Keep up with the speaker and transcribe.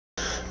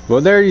Well,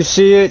 there you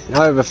see it.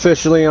 I've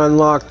officially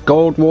unlocked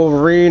Gold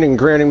Wolverine and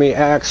granting me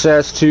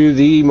access to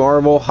the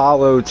Marvel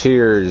Holo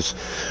tiers.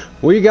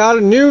 We got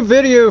a new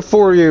video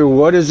for you.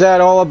 What is that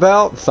all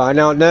about? Find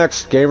out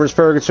next. Gamers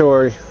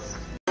Purgatory.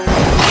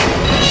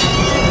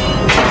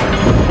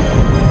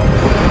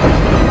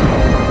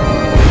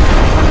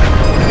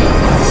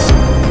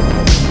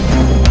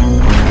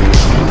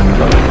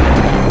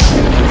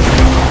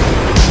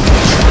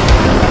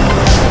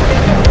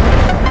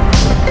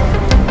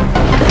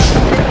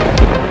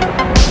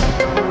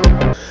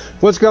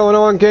 What's going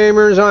on,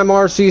 gamers? I'm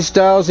RC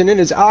Stylez, and it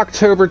is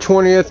October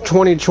 20th,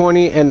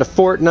 2020, and the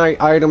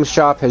Fortnite item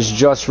shop has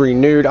just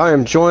renewed. I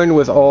am joined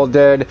with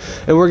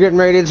AllDead, and we're getting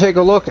ready to take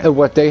a look at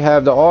what they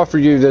have to offer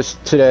you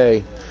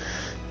today.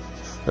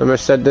 I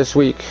almost said this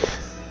week.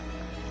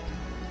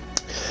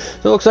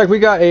 So it looks like we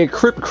got a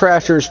Crypt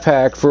Crashers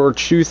pack for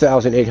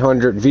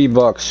 2,800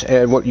 V-Bucks,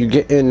 and what you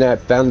get in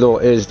that bundle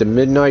is the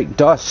Midnight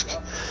Dusk,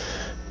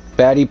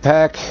 Baddie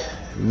Pack,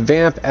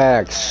 Vamp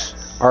Axe,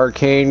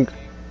 Arcane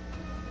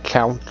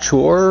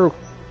Counter,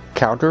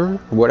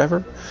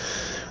 whatever,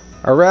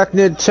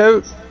 Arachnid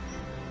Tote,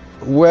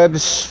 Web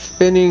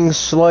Spinning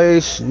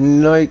Slice,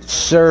 Night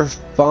Surf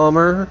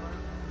Bomber,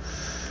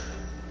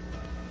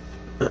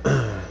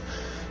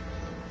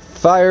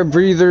 Fire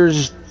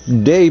Breathers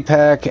Day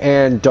Pack,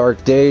 and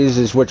Dark Days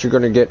is what you're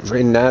going to get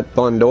in that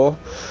bundle.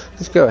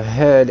 Let's go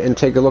ahead and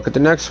take a look at the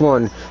next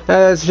one.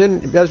 As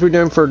we've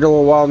done for a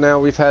little while now,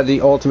 we've had the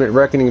Ultimate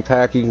Reckoning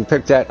pack. You can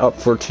pick that up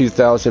for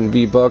 2,000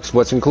 V-Bucks.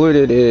 What's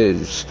included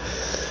is,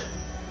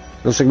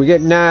 looks like we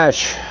get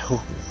Nash,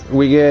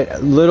 we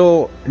get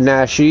Little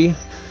Nashy,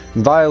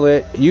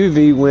 Violet,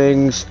 UV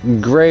Wings,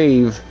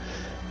 Grave,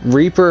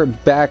 Reaper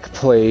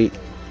Backplate,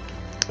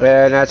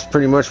 and that's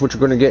pretty much what you're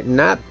going to get in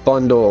that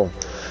bundle.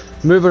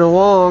 Moving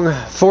along,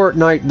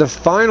 Fortnite, the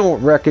Final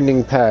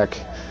Reckoning pack.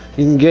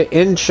 You can get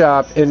in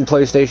shop in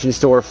PlayStation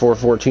Store for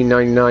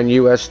 $14.99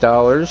 US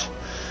dollars.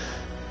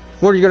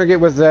 What are you going to get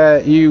with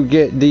that? You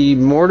get the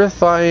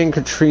Mortifying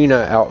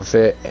Katrina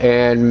outfit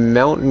and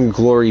Mountain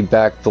Glory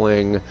back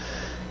bling.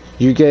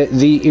 You get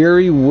the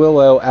Eerie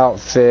Willow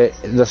outfit,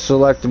 the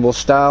selectable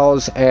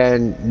Stylez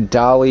and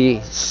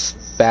Dolly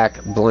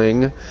back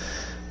bling.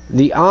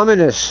 The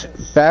Ominous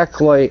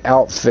Backlight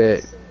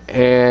outfit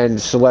and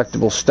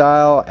selectable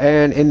style,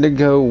 and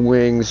Indigo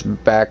Wings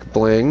back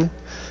bling.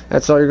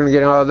 That's all you're going to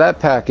get out of that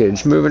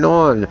package. Moving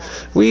on,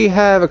 we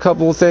have a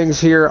couple of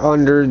things here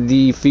under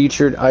the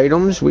featured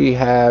items. We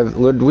have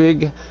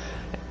Ludwig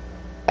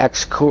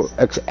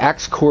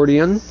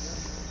Axcordion,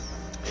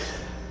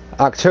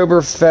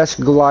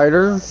 Oktoberfest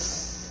Glider,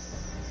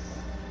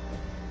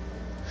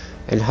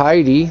 and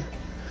Heidi.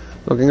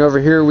 Looking over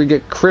here, we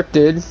get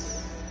Cryptid,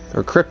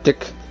 or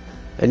Cryptic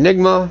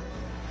Enigma.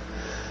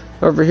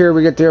 Over here,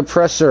 we get the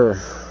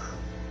Oppressor,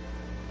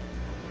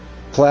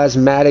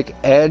 Plasmatic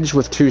Edge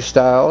with 2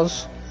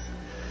 styles,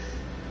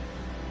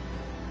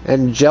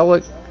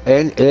 Angelic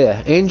and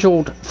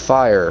Angeled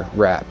Fire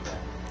Wrap,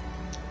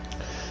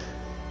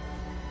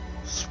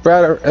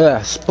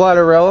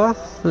 Splatterella.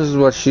 This is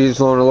what she's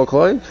going to look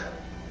like.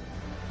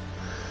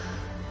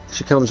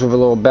 She comes with a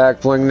little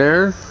back bling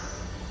there.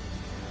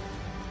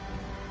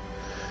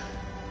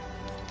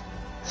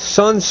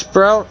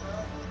 Sunsprout.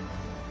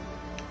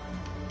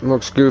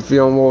 Looks goofy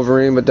on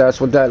Wolverine, but that's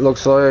what that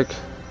looks like.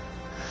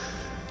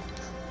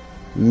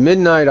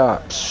 Midnight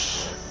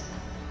Ops.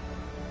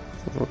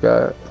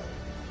 Okay.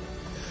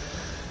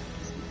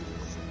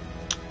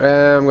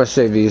 I'm going to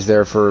save these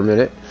there for a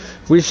minute.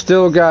 We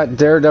still got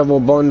Daredevil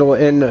bundle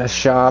in the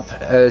shop.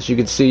 As you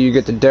can see, you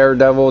get the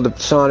Daredevil, the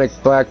Sonic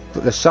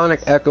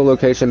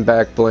Echolocation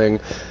back bling,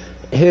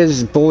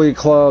 his Bully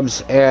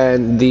Clubs,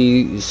 and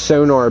the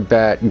Sonar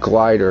Bat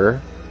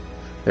glider.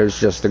 There's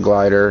just the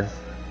glider.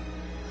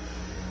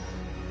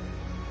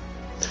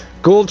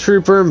 Gold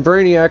Trooper and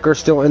Brainiac are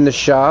still in the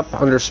shop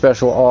under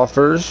special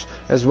offers,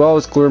 as well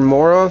as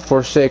Glimora,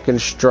 Forsaken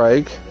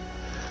Strike,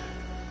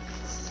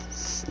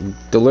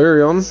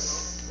 Delirium,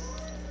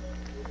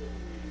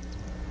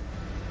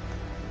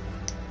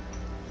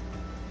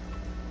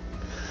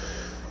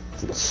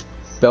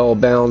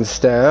 Spellbound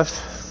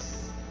Staff.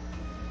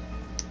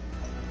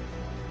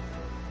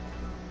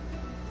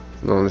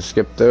 I'm going to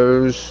skip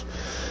those.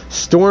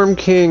 Storm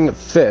King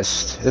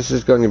Fist. This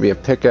is going to be a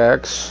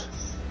pickaxe.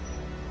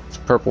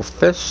 Purple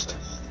Fist.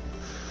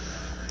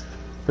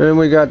 And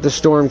we got the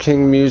Storm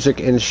King music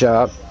in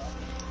shop.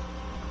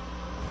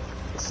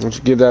 Let's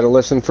give that a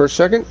listen for a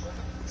second.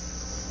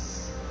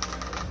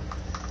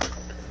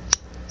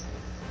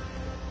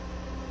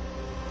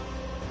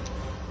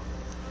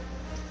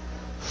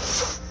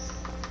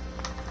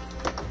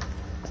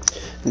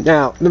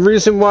 Now, the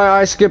reason why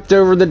I skipped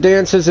over the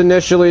dances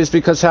initially is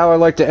because how I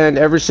like to end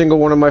every single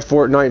one of my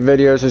Fortnite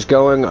videos is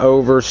going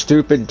over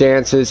stupid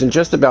dances, and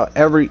just about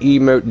every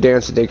emote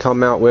dance that they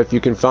come out with,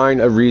 you can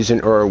find a reason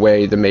or a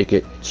way to make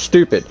it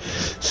stupid.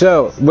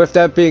 So, with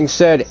that being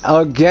said,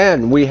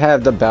 again, we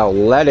have the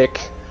Balletic.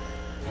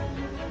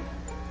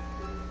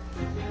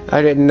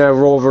 I didn't know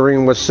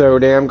Wolverine was so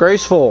damn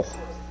graceful.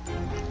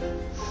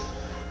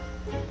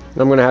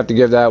 I'm gonna have to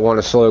give that one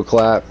a slow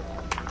clap.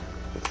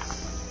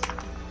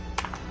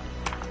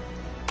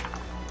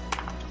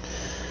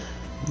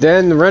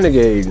 Then the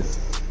Renegade.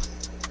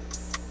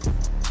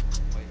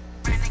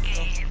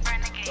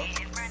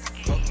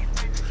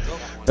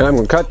 And I'm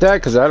gonna cut that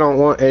because I don't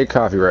want a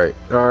copyright.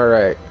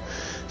 Alright.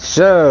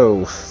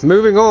 So,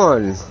 moving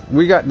on.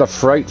 We got the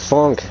Fright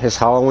Funk, his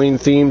Halloween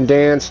themed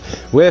dance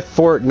with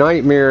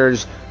Fortnite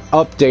mirrors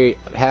update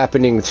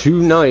happening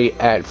tonight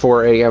at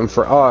 4 a.m.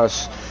 for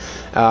us.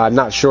 I'm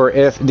not sure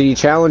if the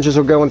challenges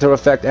will go into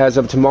effect as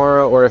of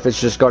tomorrow or if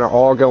it's just going to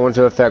all go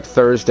into effect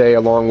Thursday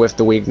along with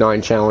the Week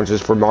 9 challenges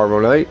for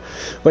Marvel Night.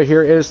 But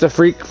here is the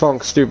Freak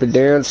Funk Stupid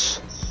Dance.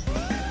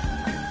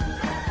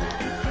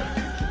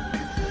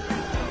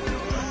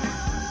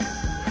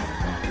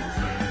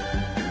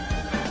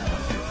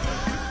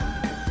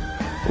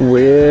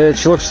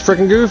 Which looks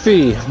freaking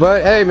goofy.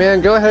 But hey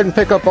man, go ahead and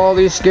pick up all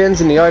these skins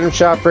in the item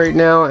shop right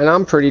now, and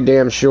I'm pretty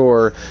damn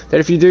sure that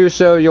if you do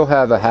so, you'll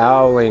have a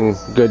howling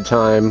good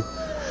time.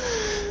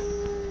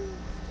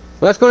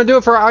 Well, that's going to do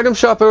it for our item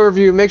shop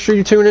overview. Make sure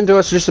you tune into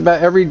us just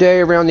about every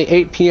day around the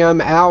 8 p.m.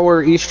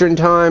 hour Eastern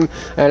time,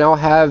 and I'll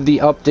have the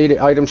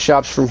updated item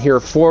shops from here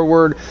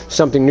forward,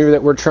 something new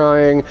that we're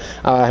trying.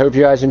 I hope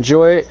you guys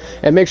enjoy it,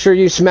 and make sure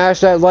you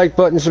smash that like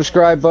button,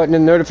 subscribe button,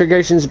 and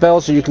notifications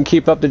bell so you can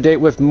keep up to date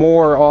with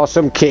more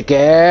awesome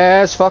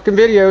kick-ass fucking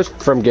videos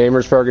from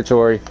Gamers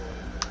Purgatory.